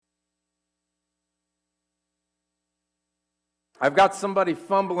I've got somebody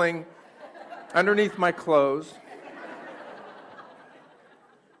fumbling underneath my clothes.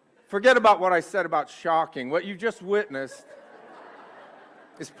 Forget about what I said about shocking. What you just witnessed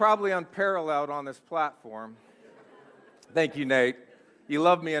is probably unparalleled on this platform. Thank you, Nate. You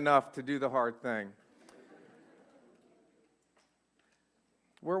love me enough to do the hard thing.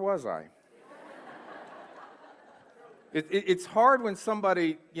 Where was I? It's hard when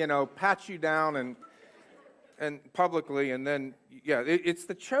somebody, pats you down and publicly, and then, it's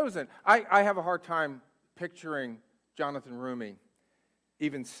the chosen. I have a hard time picturing Jonathan Rumi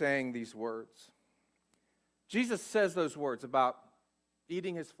even saying these words. Jesus says those words about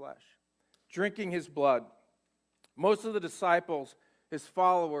eating his flesh, drinking his blood. Most of the disciples, his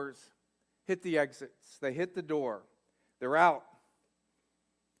followers, hit the exits. They hit the door. They're out.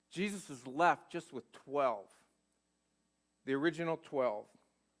 Jesus is left just with 12, the original 12.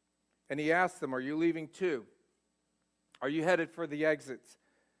 And he asked them, are you leaving too? Are you headed for the exits?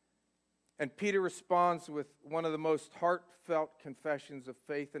 And Peter responds with one of the most heartfelt confessions of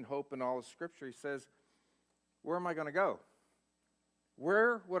faith and hope in all of Scripture. He says, where am I going to go?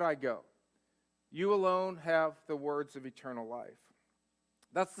 Where would I go? You alone have the words of eternal life.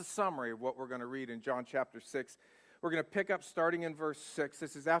 That's the summary of what we're going to read in John chapter 6. We're going to pick up starting in verse 6.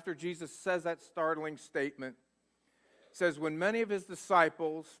 This is after Jesus says that startling statement. It says, when many of his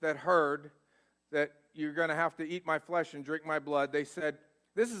disciples that heard that you're going to have to eat my flesh and drink my blood, they said,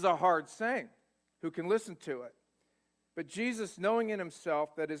 this is a hard saying. Who can listen to it? But Jesus, knowing in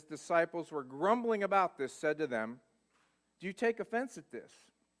himself that his disciples were grumbling about this, said to them, do you take offense at this?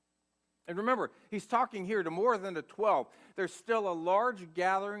 And remember, he's talking here to more than the 12. There's still a large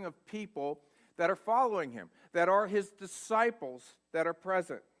gathering of people that are following him, that are his disciples that are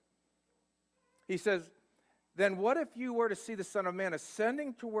present. He says, then what if you were to see the Son of Man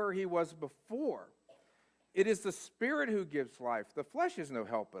ascending to where he was before? It is the Spirit who gives life. The flesh is no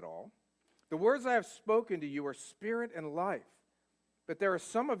help at all. The words I have spoken to you are spirit and life. But there are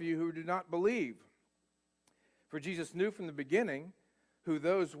some of you who do not believe. For Jesus knew from the beginning who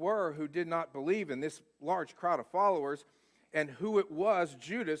those were who did not believe in this large crowd of followers, and who it was,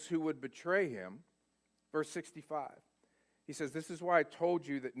 Judas, who would betray him. Verse 65. He says, this is why I told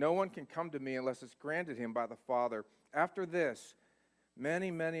you that no one can come to me unless it's granted him by the Father. After this, many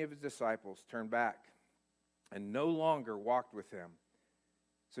of his disciples turned back and no longer walked with him.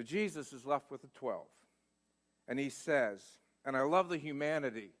 So Jesus is left with the 12. And he says, and I love the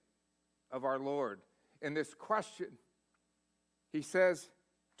humanity of our Lord in this question. He says,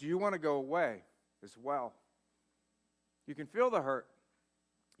 do you want to go away as well? You can feel the hurt.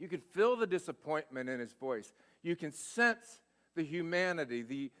 You can feel the disappointment in his voice. You can sense the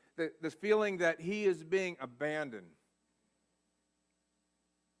humanity, the feeling that he is being abandoned.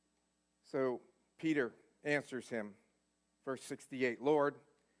 So Peter answers him, verse 68, Lord,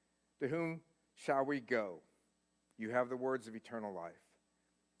 to whom shall we go? You have the words of eternal life.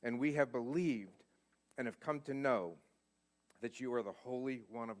 And we have believed and have come to know that you are the Holy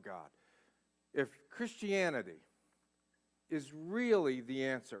One of God. If Christianity is really the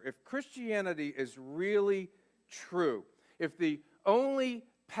answer, if Christianity is really true, if the only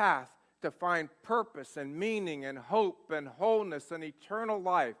path to find purpose and meaning and hope and wholeness and eternal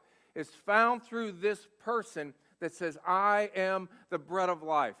life is found through this person that says, I am the bread of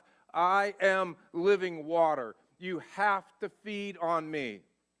life, I am living water, you have to feed on me.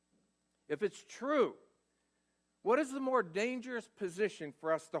 If it's true, what is the more dangerous position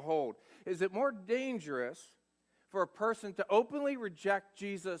for us to hold? Is it more dangerous for a person to openly reject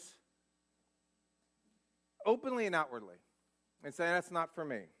Jesus, openly and outwardly, and say, that's not for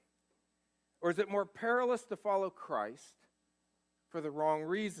me? Or is it more perilous to follow Christ for the wrong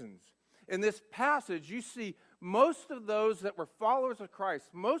reasons? In this passage, you see most of those that were followers of Christ,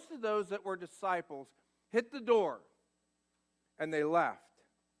 most of those that were disciples, hit the door and they left.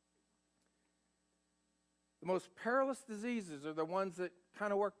 The most perilous diseases are the ones that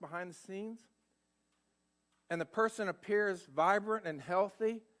kind of work behind the scenes. And the person appears vibrant and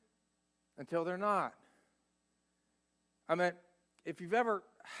healthy until they're not. I mean, if you've ever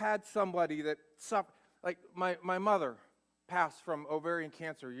had somebody that suffered, like my mother passed from ovarian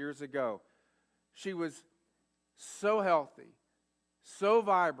cancer years ago. She was so healthy, so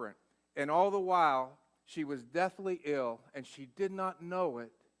vibrant, and all the while she was deathly ill, and she did not know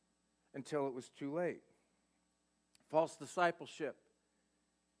it until it was too late. False discipleship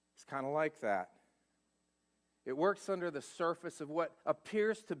is kind of like that. It works under the surface of what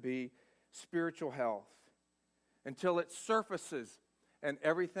appears to be spiritual health until it surfaces and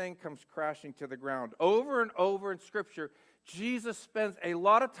everything comes crashing to the ground. Over and over in Scripture, Jesus spends a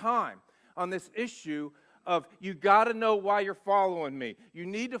lot of time on this issue of you got to know why you're following me. You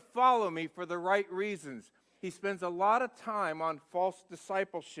need to follow me for the right reasons. He spends a lot of time on false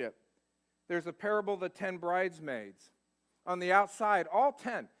discipleship. There's a parable of the 10 bridesmaids. On the outside, all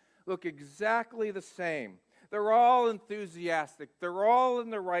 10 look exactly the same. They're all enthusiastic. They're all in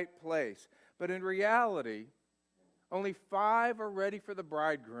the right place. But in reality, only 5 are ready for the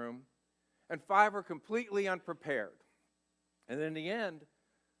bridegroom, and 5 are completely unprepared. And in the end,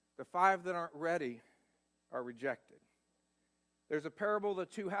 the 5 that aren't ready are rejected. There's a parable of the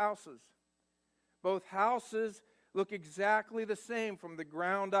 2 houses. Both houses look exactly the same from the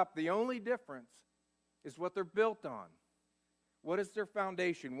ground up. The only difference is what they're built on. What is their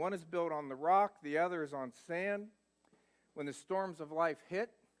foundation? One is built on the rock, the other is on sand. When the storms of life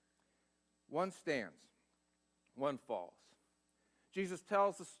hit, one stands, one falls. Jesus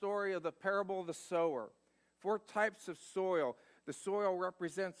tells the story of the parable of the sower. 4 types of soil. The soil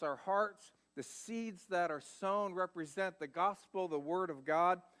represents our hearts. The seeds that are sown represent the gospel, the word of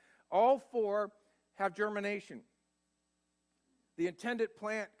God. All 4 have germination. The intended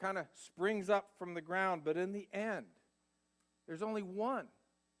plant kind of springs up from the ground, but in the end, there's only one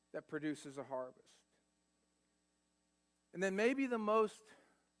that produces a harvest. And then maybe the most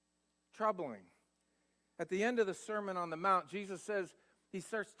troubling, at the end of the Sermon on the Mount, Jesus says, he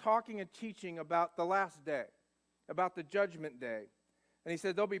starts talking and teaching about the last day, about the judgment day. And he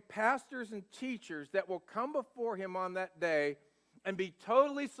said there'll be pastors and teachers that will come before him on that day and be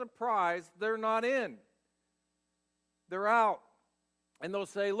totally surprised they're not in. They're out. And they'll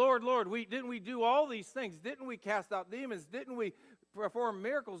say, Lord, Lord, didn't we do all these things? Didn't we cast out demons? Didn't we perform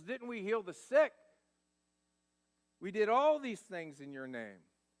miracles? Didn't we heal the sick? We did all these things in your name.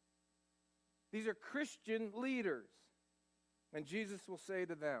 These are Christian leaders. And Jesus will say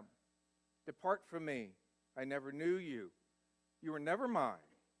to them, depart from me. I never knew you. You were never mine.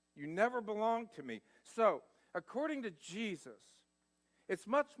 You never belonged to me. So, according to Jesus, it's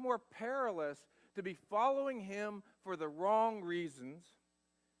much more perilous to be following him for the wrong reasons,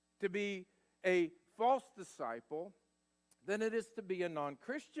 to be a false disciple, than it is to be a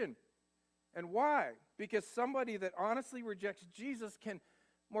non-Christian. And why? Because somebody that honestly rejects Jesus can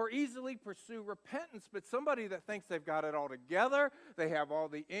more easily pursue repentance, but somebody that thinks they've got it all together, they have all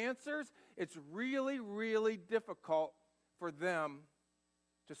the answers, it's really, really difficult for them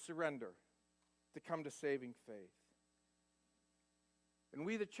to surrender, to come to saving faith. And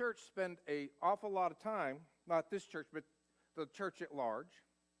we, the church, spend an awful lot of time, not this church, but the church at large,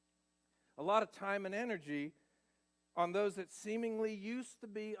 a lot of time and energy on those that seemingly used to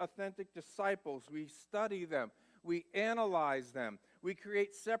be authentic disciples. We study them. We analyze them. We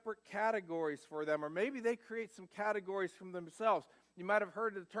create separate categories for them, or maybe they create some categories from themselves. You might have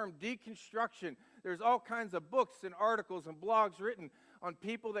heard of the term deconstruction. There's all kinds of books and articles and blogs written on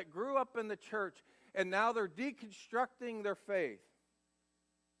people that grew up in the church, and now they're deconstructing their faith.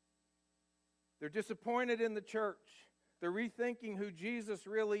 They're disappointed in the church. They're rethinking who Jesus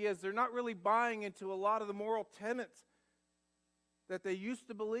really is. They're not really buying into a lot of the moral tenets that they used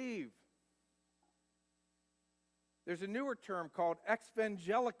to believe. There's a newer term called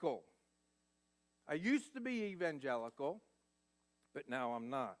exvangelical. I used to be evangelical, but now I'm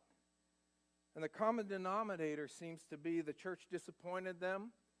not. And the common denominator seems to be the church disappointed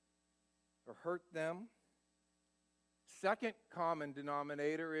them or hurt them. Second common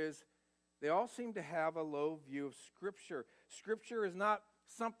denominator is they all seem to have a low view of Scripture. Scripture is not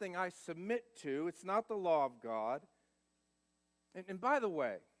something I submit to. It's not the law of God. And by the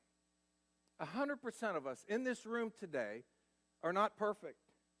way, 100% of us in this room today are not perfect.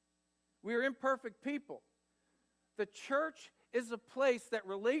 We are imperfect people. The church is a place that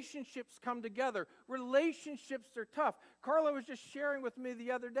relationships come together. Relationships are tough. Carla was just sharing with me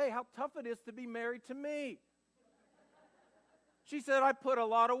the other day how tough it is to be married to me. She said, I put a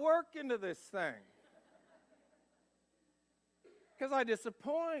lot of work into this thing. Because I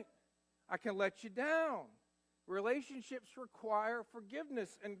disappoint. I can let you down. Relationships require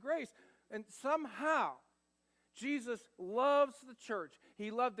forgiveness and grace. And somehow, Jesus loves the church.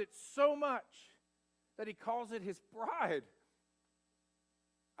 He loved it so much that he calls it his bride.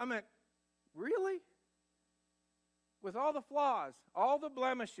 I mean, really? With all the flaws, all the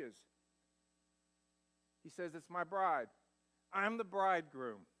blemishes, he says, it's my bride. I'm the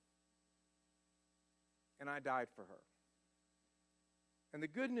bridegroom. And I died for her. And the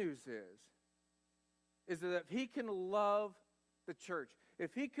good news is that if he can love the church,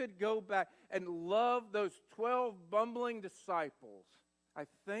 if he could go back and love those 12 bumbling disciples, I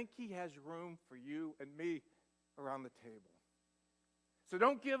think he has room for you and me around the table. So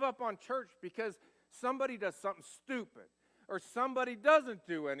don't give up on church because somebody does something stupid or somebody doesn't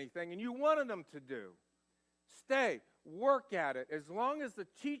do anything and you wanted them to do. stay, work at it. As long as the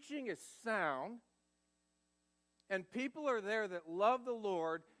teaching is sound and people are there that love the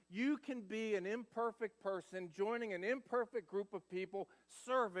Lord, you can be an imperfect person joining an imperfect group of people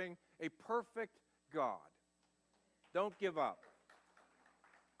serving a perfect God. Don't give up.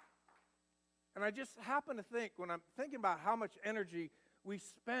 And I just happen to think, when I'm thinking about how much energy we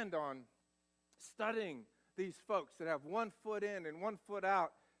spend on studying these folks that have one foot in and one foot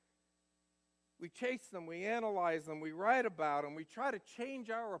out, we chase them, we analyze them, we write about them, we try to change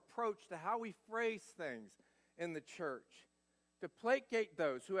our approach to how we phrase things in the church to placate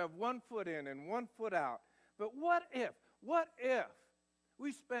those who have one foot in and one foot out. But what if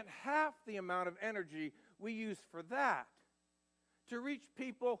we spent half the amount of energy we use for that to reach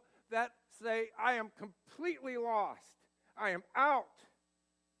people that say, I am completely lost, I am out,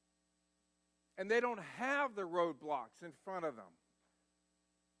 and they don't have the roadblocks in front of them?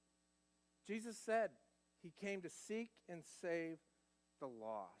 Jesus said he came to seek and save the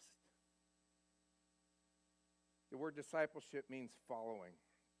lost. The word discipleship means following.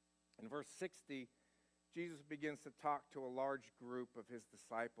 In verse 60, Jesus begins to talk to a large group of his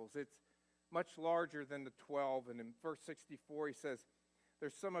disciples. It's much larger than the 12. And in verse 64, he says,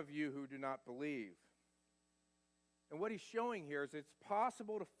 there's some of you who do not believe. And what he's showing here is it's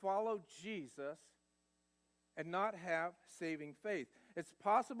possible to follow Jesus and not have saving faith. It's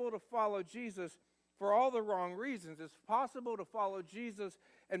possible to follow Jesus for all the wrong reasons. It's possible to follow Jesus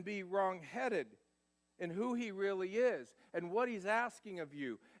and be wrong-headed in who he really is and what he's asking of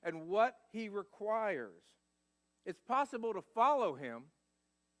you and what he requires. It's possible to follow him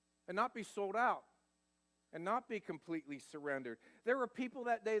and not be sold out and not be completely surrendered. There were people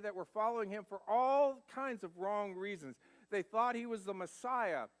that day that were following him for all kinds of wrong reasons. They thought he was the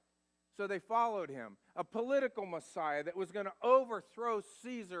Messiah, so they followed him. A political Messiah that was going to overthrow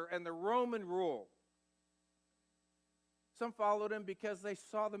Caesar and the Roman rule. Some followed him because they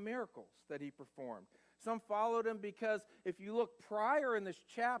saw the miracles that he performed. Some followed him because, if you look prior in this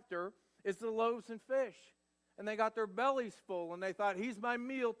chapter, it's the loaves and fish. And they got their bellies full, and they thought, he's my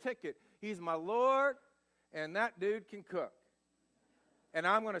meal ticket. He's my Lord, and that dude can cook. And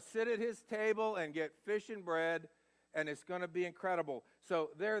I'm going to sit at his table and get fish and bread, and it's going to be incredible.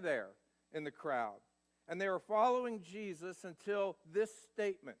 So they're there in the crowd. And they were following Jesus until this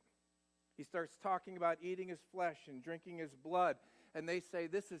statement. He starts talking about eating his flesh and drinking his blood. And they say,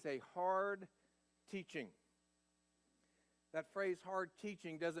 this is a hard teaching. That phrase, hard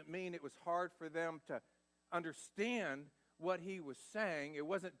teaching, doesn't mean it was hard for them to understand what he was saying. It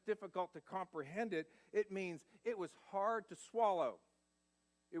wasn't difficult to comprehend it. It means it was hard to swallow.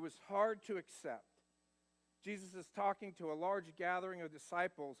 It was hard to accept. Jesus is talking to a large gathering of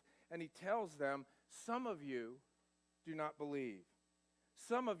disciples, and he tells them, some of you do not believe.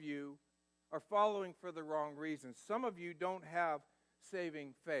 Some of you are following for the wrong reasons. Some of you don't have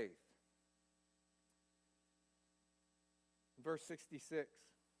saving faith. Verse 66,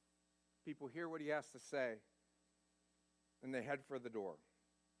 people hear what he has to say, and they head for the door.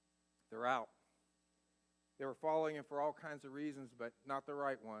 They're out. They were following him for all kinds of reasons, but not the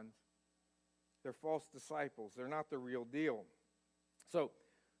right ones. They're false disciples. They're not the real deal. So,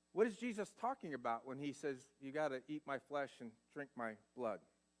 what is Jesus talking about when he says, you got to eat my flesh and drink my blood?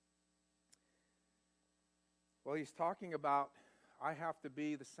 Well, he's talking about, I have to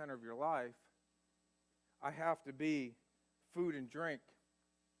be the center of your life. I have to be food and drink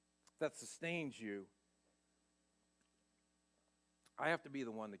that sustains you. I have to be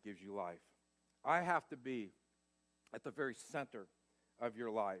the one that gives you life. I have to be at the very center of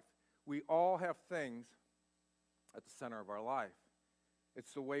your life. We all have things at the center of our life.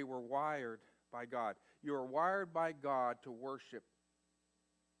 It's the way we're wired by God. You are wired by God to worship.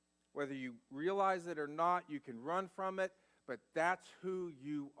 Whether you realize it or not, you can run from it, but that's who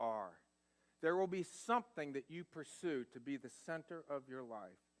you are. There will be something that you pursue to be the center of your life.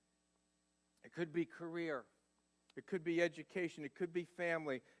 It could be career. It could be education. It could be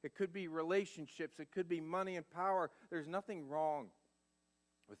family. It could be relationships. It could be money and power. There's nothing wrong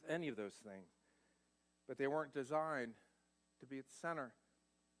with any of those things. But they weren't designed to be at the center,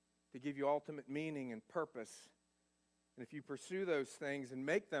 to give you ultimate meaning and purpose. And if you pursue those things and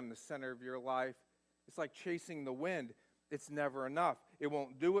make them the center of your life, it's like chasing the wind. It's never enough. It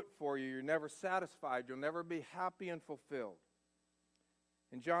won't do it for you. You're never satisfied. You'll never be happy and fulfilled.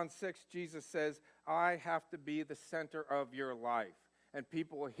 In John 6, Jesus says, I have to be the center of your life. And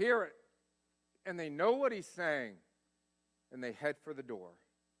people will hear it, and they know what he's saying, and they head for the door.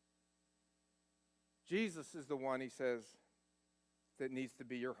 Jesus is the one, he says, that needs to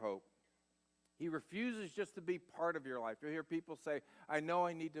be your hope. He refuses just to be part of your life. You'll hear people say, I know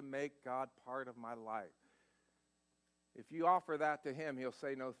I need to make God part of my life. If you offer that to him, he'll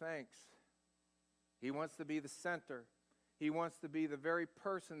say no thanks. He wants to be the center. He wants to be the very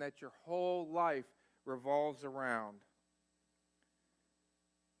person that your whole life revolves around.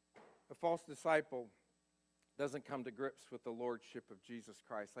 A false disciple doesn't come to grips with the lordship of Jesus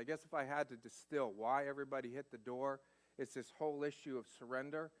Christ. I guess if I had to distill why everybody hit the door, it's this whole issue of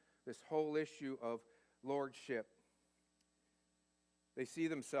surrender, this whole issue of lordship. They see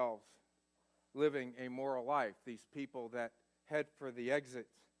themselves living a moral life, these people that head for the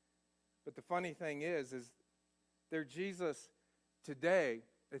exits. But the funny thing is they're Jesus today,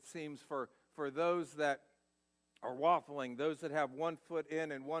 it seems, for those that are waffling, those that have one foot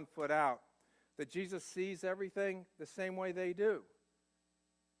in and one foot out, that Jesus sees everything the same way they do.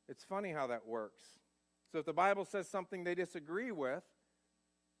 It's funny how that works. So if the Bible says something they disagree with,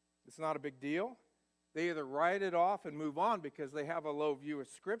 it's not a big deal. They either write it off and move on because they have a low view of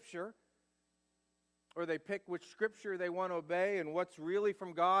Scripture, or they pick which Scripture they want to obey and what's really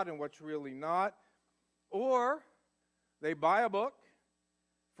from God and what's really not. Or they buy a book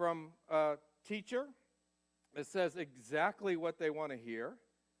from a teacher that says exactly what they want to hear,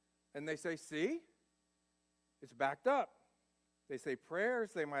 and they say, see, it's backed up. They say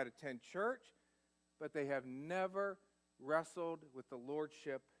prayers, they might attend church, but they have never wrestled with the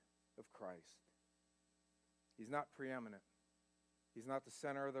lordship of Christ. He's not preeminent. He's not the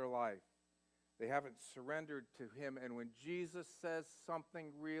center of their life. They haven't surrendered to him, and when Jesus says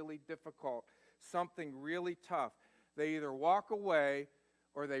something really difficult, something really tough, they either walk away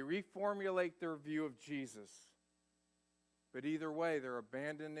or they reformulate their view of Jesus. But either way, they're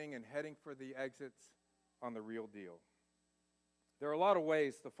abandoning and heading for the exits on the real deal. There are a lot of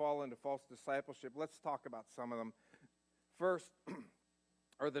ways to fall into false discipleship. Let's talk about some of them. First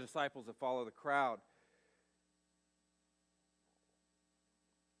are the disciples that follow the crowd.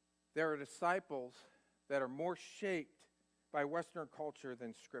 There are disciples that are more shaped by Western culture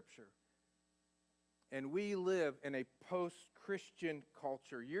than Scripture. And we live in a post-Christian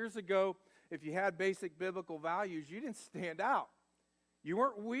culture. Years ago, if you had basic biblical values, you didn't stand out. You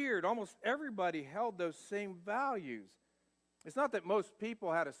weren't weird. Almost everybody held those same values. It's not that most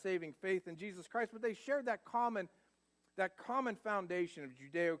people had a saving faith in Jesus Christ, but they shared that common foundation of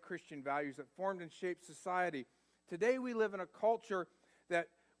Judeo-Christian values that formed and shaped society. Today we live in a culture that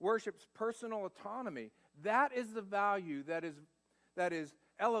worships personal autonomy. That is the value that is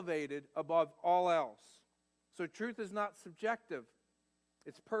elevated above all else. So truth is not subjective.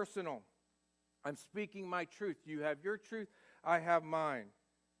 It's personal. I'm speaking my truth. You have your truth. I have mine.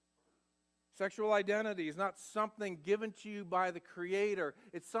 Sexual identity is not something given to you by the Creator.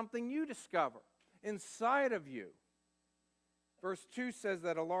 It's something you discover inside of you. Verse 2 says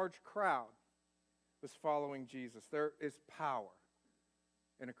that a large crowd was following Jesus. There is power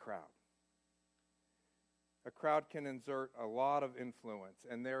in a crowd. A crowd can exert a lot of influence,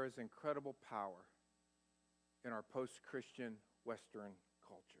 and there is incredible power in our post-Christian Western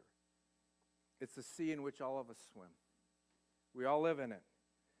culture. It's the sea in which all of us swim. We all live in it.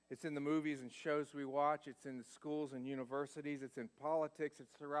 It's in the movies and shows we watch. It's in the schools and universities. It's in politics.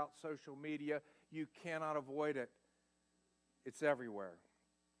 It's throughout social media. You cannot avoid it. It's everywhere.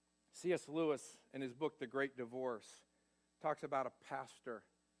 C.S. Lewis, in his book, The Great Divorce, talks about a pastor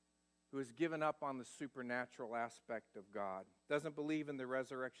who has given up on the supernatural aspect of God, doesn't believe in the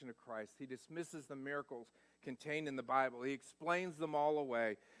resurrection of Christ. He dismisses the miracles contained in the Bible. He explains them all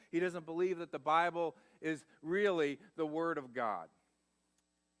away. He doesn't believe that the Bible is really the Word of God.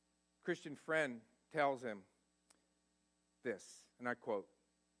 A Christian friend tells him this, and I quote,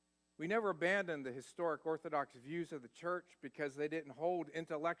 "We never abandoned the historic Orthodox views of the church because they didn't hold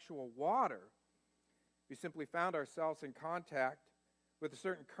intellectual water. We simply found ourselves in contact with a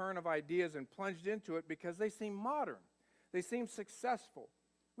certain current of ideas and plunged into it because they seemed modern. They seemed successful.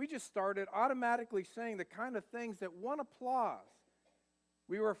 We just started automatically saying the kind of things that won applause.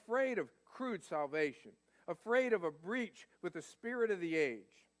 We were afraid of crude salvation, afraid of a breach with the spirit of the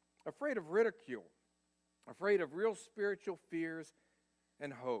age, afraid of ridicule, afraid of real spiritual fears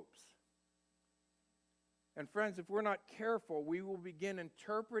and hopes." And friends, if we're not careful, we will begin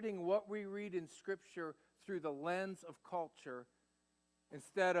interpreting what we read in Scripture through the lens of culture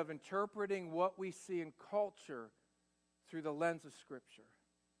instead of interpreting what we see in culture through the lens of Scripture.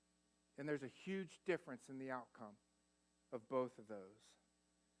 And there's a huge difference in the outcome of both of those.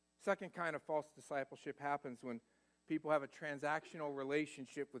 Second kind of false discipleship happens when people have a transactional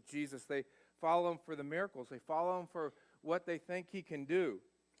relationship with Jesus. They follow him for the miracles. They follow him for what they think he can do.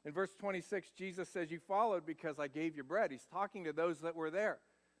 In verse 26, Jesus says, "You followed because I gave you bread." He's talking to those that were there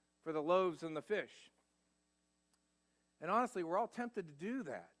for the loaves and the fish. And honestly, we're all tempted to do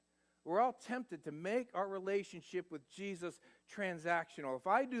that. We're all tempted to make our relationship with Jesus transactional. If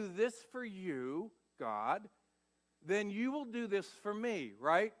I do this for you, God, then you will do this for me,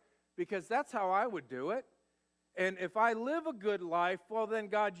 right? Because that's how I would do it. And if I live a good life, well then,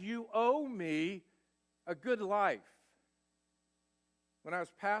 God, you owe me a good life. When I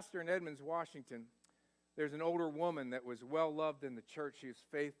was pastor in Edmonds, Washington, there's an older woman that was well loved in the church. She was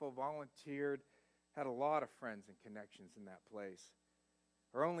faithful, volunteered, had a lot of friends and connections in that place.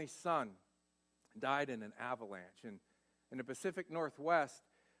 Her only son died in an avalanche. And in the Pacific Northwest,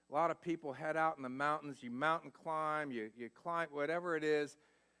 a lot of people head out in the mountains. You mountain climb, you climb, whatever it is.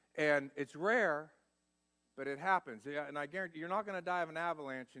 And it's rare, but it happens. And I guarantee you're not going to die of an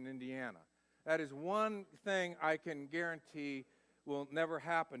avalanche in Indiana. That is one thing I can guarantee will never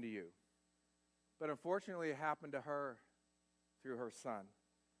happen to you. But unfortunately, it happened to her through her son.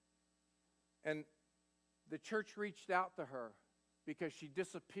 And the church reached out to her because she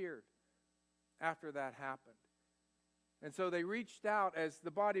disappeared after that happened. And so they reached out, as the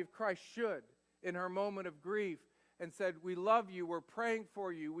body of Christ should, in her moment of grief, and said, we love you, we're praying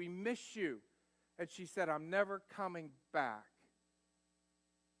for you, we miss you. And she said, I'm never coming back.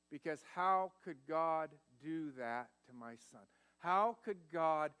 Because how could God do that to my son? How could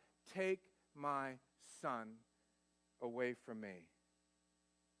God take my son away from me?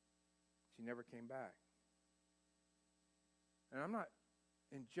 She never came back. And I'm not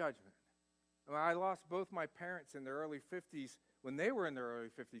in judgment. I lost both my parents in their early 50s when they were in their early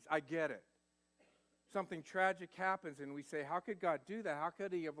 50s. I get it. Something tragic happens and we say, how could God do that? How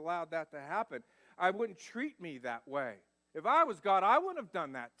could he have allowed that to happen? I wouldn't treat me that way. If I was God, I wouldn't have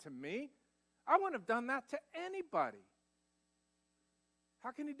done that to me. I wouldn't have done that to anybody.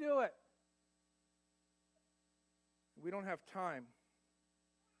 How can he do it? We don't have time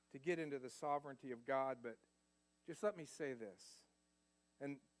to get into the sovereignty of God, but just let me say this.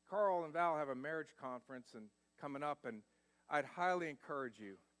 And Carl and Val have a marriage conference coming up, and I'd highly encourage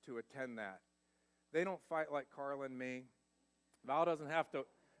you to attend that. They don't fight like Carl and me. Val doesn't have to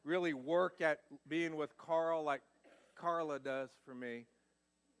really work at being with Carl like Carla does for me.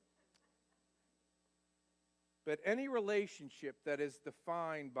 But any relationship that is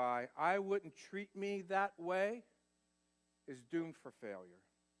defined by, I wouldn't treat me that way, is doomed for failure.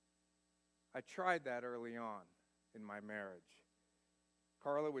 I tried that early on in my marriage.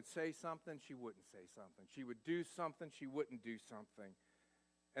 Carla would say something, she wouldn't say something. She would do something, she wouldn't do something.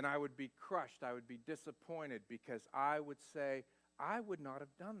 And I would be crushed, I would be disappointed, because I would say, I would not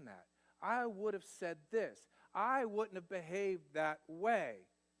have done that. I would have said this. I wouldn't have behaved that way.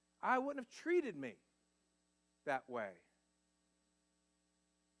 I wouldn't have treated me that way.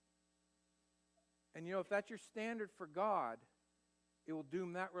 And you know, if that's your standard for God, it will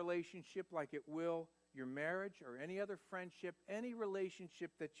doom that relationship like it will your marriage or any other friendship, any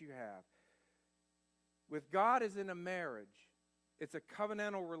relationship that you have. With God as in a marriage, it's a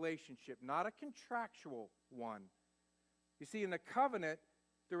covenantal relationship, not a contractual one. You see, in a covenant,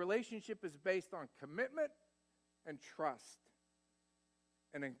 the relationship is based on commitment and trust.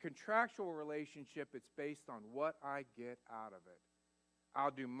 And in contractual relationship, it's based on what I get out of it.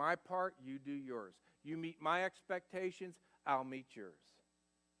 I'll do my part, you do yours. You meet my expectations, I'll meet yours.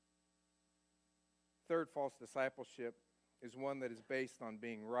 Third false discipleship is one that is based on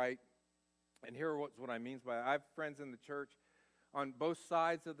being right. And here's what I mean by that. I have friends in the church on both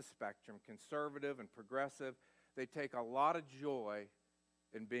sides of the spectrum, conservative and progressive. They take a lot of joy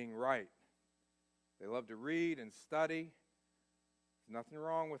in being right. They love to read and study. There's nothing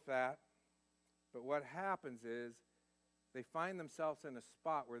wrong with that. But what happens is they find themselves in a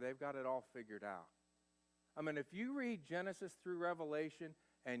spot where they've got it all figured out. I mean, if you read Genesis through Revelation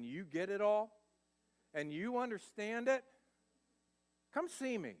and you get it all and you understand it, come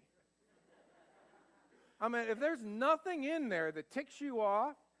see me. I mean, if there's nothing in there that ticks you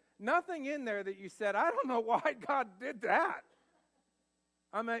off, nothing in there that you said, I don't know why God did that.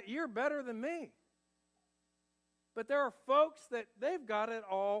 I mean, you're better than me. But there are folks that they've got it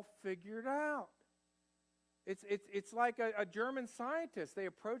all figured out. It's like a German scientist. They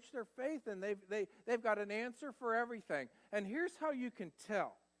approach their faith and they've got an answer for everything. And here's how you can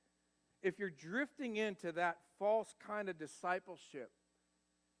tell if you're drifting into that false kind of discipleship.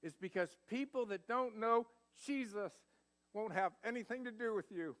 Is because people that don't know Jesus won't have anything to do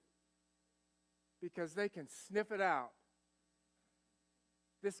with you. Because they can sniff it out.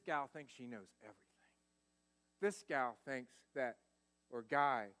 This gal thinks she knows everything. This gal thinks that, or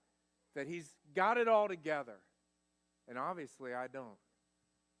guy, that he's got it all together. And obviously I don't.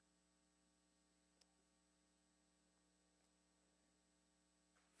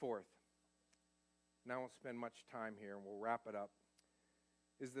 Fourth, and I won't spend much time here and we'll wrap it up,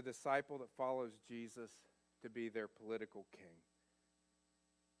 is the disciple that follows Jesus to be their political king.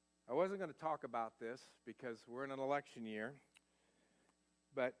 I wasn't going to talk about this because we're in an election year,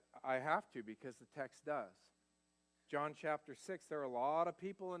 but I have to because the text does. John chapter 6, there are a lot of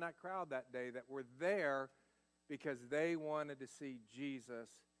people in that crowd that day that were there because they wanted to see Jesus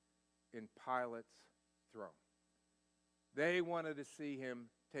in Pilate's throne. They wanted to see him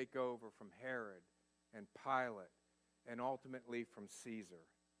take over from Herod and Pilate and ultimately from Caesar.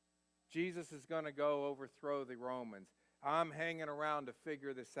 Jesus is going to go overthrow the Romans. I'm hanging around to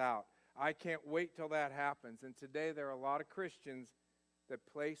figure this out. I can't wait till that happens. And today there are a lot of Christians that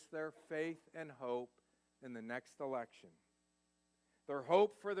place their faith and hope in the next election. Their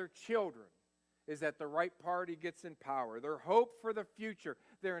hope for their children is that the right party gets in power. Their hope for the future,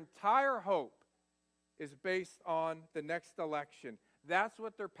 their entire hope is based on the next election. That's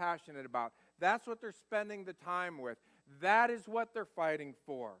what they're passionate about. That's what they're spending the time with. That is what they're fighting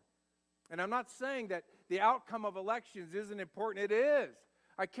for. And I'm not saying that the outcome of elections isn't important. It is.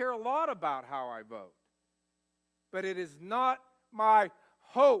 I care a lot about how I vote. But it is not my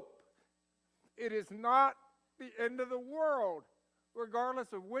hope. It is not the end of the world,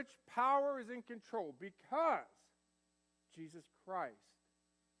 regardless of which power is in control, because Jesus Christ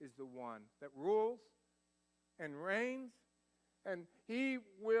is the one that rules and reigns, and he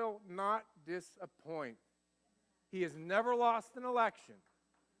will not disappoint. He has never lost an election,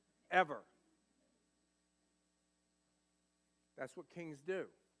 ever. That's what kings do.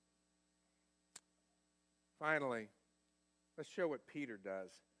 Finally, let's show what Peter does.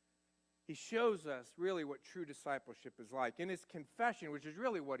 He shows us really what true discipleship is like. In his confession, which is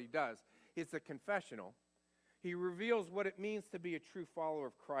really what he does, it's a confessional. He reveals what it means to be a true follower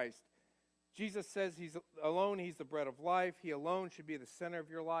of Christ. Jesus says he's alone, he's the bread of life. He alone should be the center of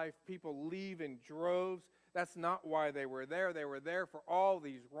your life. People leave in droves. That's not why they were there. They were there for all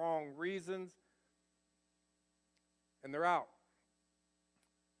these wrong reasons. And they're out.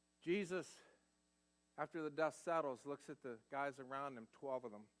 Jesus, after the dust settles, looks at the guys around him, 12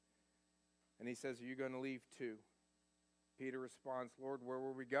 of them, and he says, "Are you going to leave too?" Peter responds, "Lord, where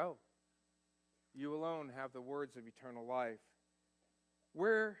will we go? You alone have the words of eternal life."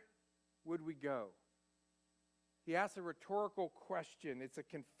 Where would we go? He asks a rhetorical question. It's a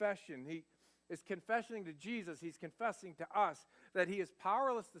confession. He is confessing to Jesus. He's confessing to us that he is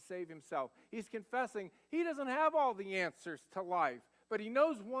powerless to save himself. He's confessing he doesn't have all the answers to life, but he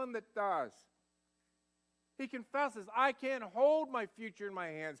knows one that does. He confesses, I can't hold my future in my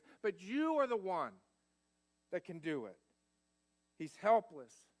hands, but you are the one that can do it. He's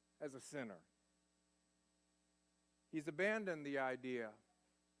helpless as a sinner. He's abandoned the idea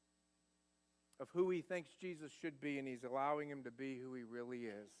of who he thinks Jesus should be, and he's allowing him to be who he really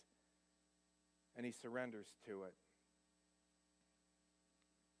is. And he surrenders to it.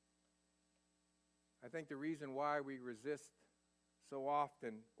 I think the reason why we resist so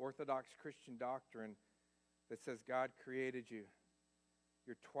often Orthodox Christian doctrine that says God created you,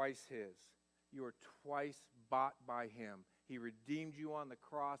 you're twice his. You are twice bought by him. He redeemed you on the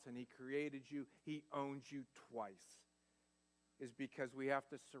cross and he created you. He owns you twice. Is because we have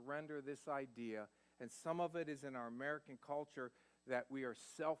to surrender this idea, and some of it is in our American culture, that we are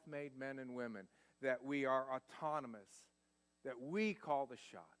self-made men and women, that we are autonomous, that we call the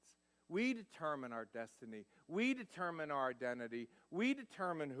shots. We determine our destiny. We determine our identity. We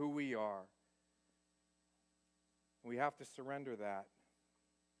determine who we are. We have to surrender that.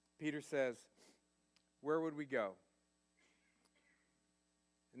 Peter says, where would we go?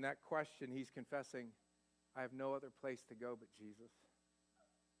 In that question, he's confessing, I have no other place to go but Jesus.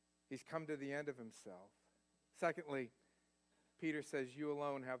 He's come to the end of himself. Secondly, Peter says, you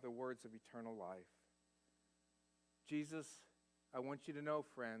alone have the words of eternal life. Jesus, I want you to know,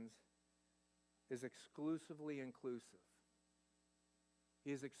 friends, is exclusively inclusive.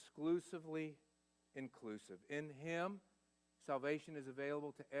 He is exclusively inclusive. In him, salvation is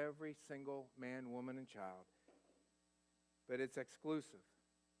available to every single man, woman, and child. But it's exclusive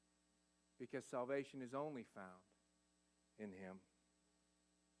because salvation is only found in him.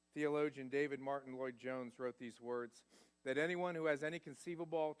 Theologian David Martin Lloyd-Jones wrote these words, that anyone who has any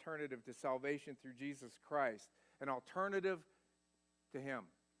conceivable alternative to salvation through Jesus Christ, an alternative to him,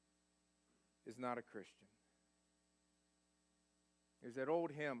 is not a Christian. There's that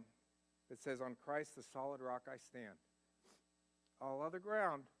old hymn that says, on Christ the solid rock I stand. All other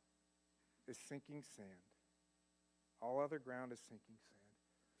ground is sinking sand. All other ground is sinking sand.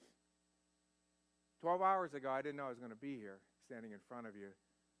 12 hours ago, I didn't know I was going to be here, standing in front of you.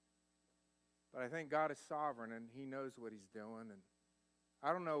 But I think God is sovereign, and he knows what he's doing. And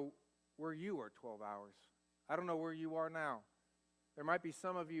I don't know where you were 12 hours. I don't know where you are now. There might be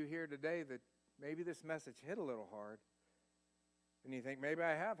some of you here today that maybe this message hit a little hard. And you think, maybe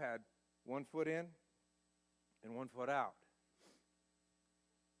I have had one foot in and one foot out.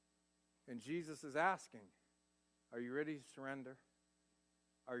 And Jesus is asking, are you ready to surrender?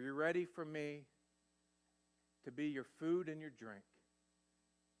 Are you ready for me to be your food and your drink?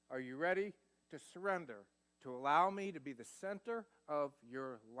 Are you ready to surrender, to allow me to be the center of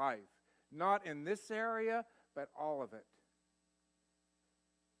your life? Not in this area, but all of it.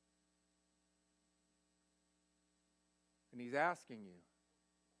 And he's asking you.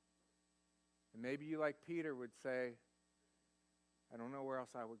 And maybe you, like Peter, would say, I don't know where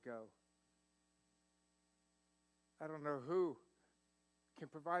else I would go. I don't know who can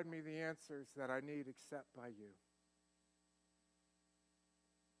provide me the answers that I need except by you.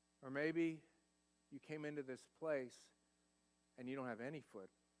 Or maybe you came into this place and you don't have any foot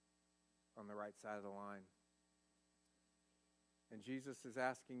on the right side of the line. And Jesus is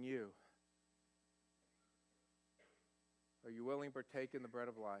asking you, are you willing to partake in the bread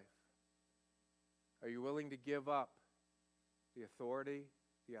of life? Are you willing to give up the authority,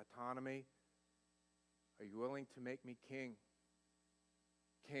 the autonomy? Are you willing to make me king?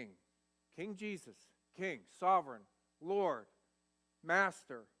 King. King Jesus. King. Sovereign. Lord.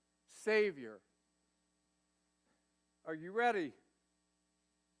 Master. Savior. Are you ready?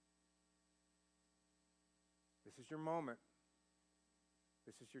 This is your moment.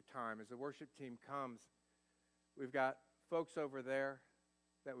 This is your time. As the worship team comes, we've got folks over there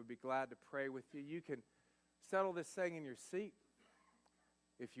that would be glad to pray with you. You can settle this thing in your seat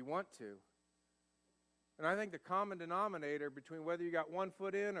if you want to. And I think the common denominator between whether you got one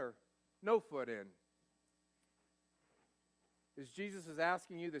foot in or no foot in is Jesus is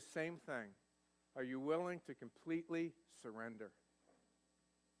asking you the same thing. Are you willing to completely surrender?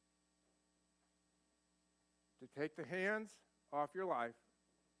 To take the hands off your life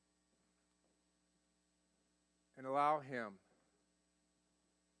and allow Him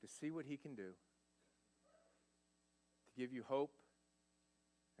to see what He can do, to give you hope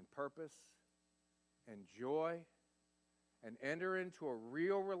and purpose and joy, and enter into a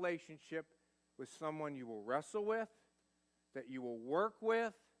real relationship with someone you will wrestle with, that you will work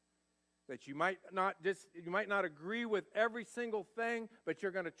with, that you might not agree with every single thing, but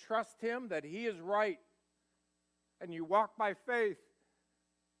you're going to trust Him that He is right, and you walk by faith.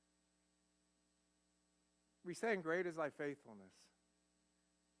 We sang, "Great is thy faithfulness."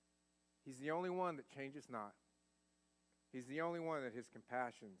 He's the only one that changes not. He's the only one that His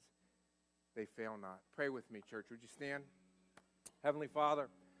compassions, they fail not. Pray with me, church. Would you stand? Heavenly Father,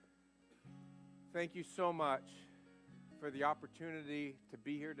 thank you so much for the opportunity to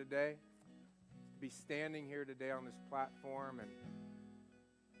be here today, to be standing here today on this platform, and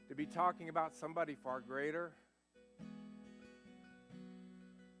to be talking about somebody far greater,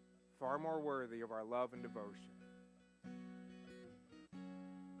 far more worthy of our love and devotion.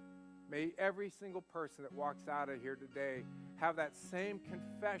 May every single person that walks out of here today have that same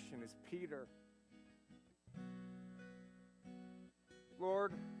confession as Peter.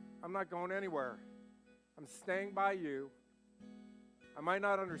 Lord, I'm not going anywhere. I'm staying by you. I might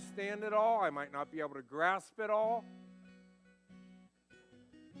not understand it all. I might not be able to grasp it all.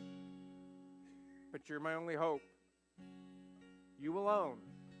 But you're my only hope. You alone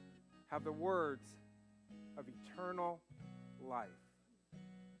have the words of eternal life.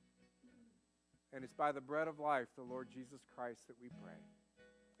 And it's by the bread of life, the Lord Jesus Christ, that we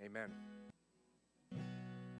pray. Amen.